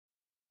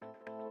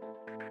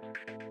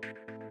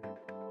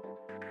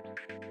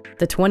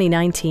The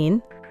 2019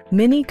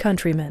 Mini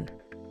Countryman.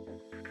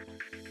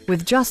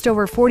 With just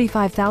over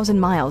 45,000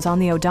 miles on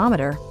the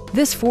odometer,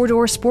 this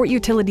four-door sport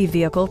utility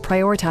vehicle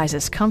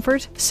prioritizes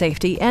comfort,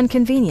 safety, and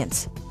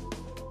convenience.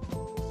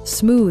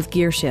 Smooth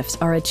gear shifts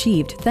are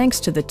achieved thanks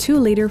to the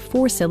 2-liter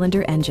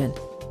 4-cylinder engine.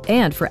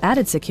 And for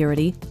added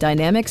security,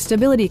 dynamic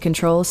stability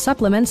control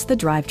supplements the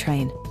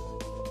drivetrain.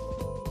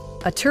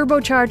 A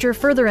turbocharger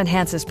further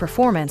enhances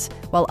performance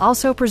while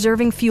also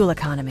preserving fuel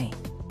economy.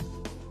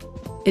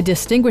 It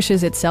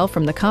distinguishes itself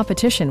from the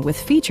competition with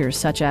features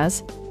such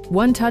as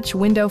one-touch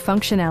window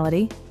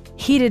functionality,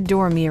 heated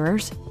door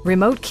mirrors,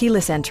 remote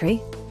keyless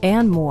entry,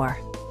 and more.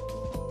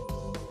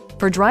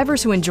 For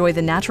drivers who enjoy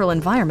the natural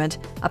environment,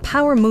 a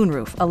power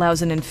moonroof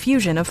allows an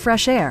infusion of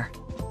fresh air.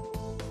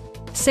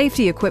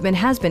 Safety equipment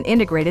has been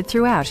integrated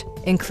throughout,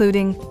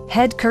 including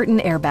head curtain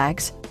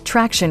airbags,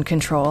 traction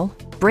control,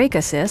 brake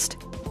assist,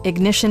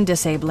 ignition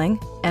disabling,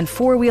 and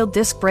 4-wheel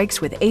disc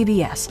brakes with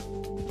ABS.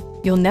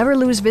 You'll never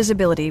lose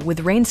visibility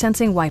with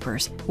rain-sensing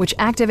wipers, which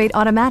activate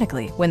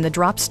automatically when the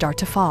drops start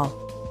to fall.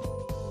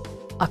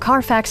 A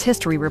Carfax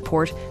history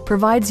report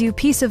provides you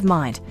peace of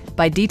mind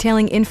by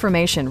detailing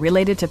information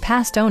related to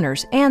past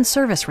owners and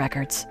service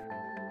records.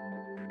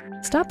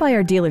 Stop by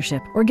our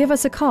dealership or give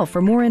us a call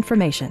for more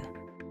information.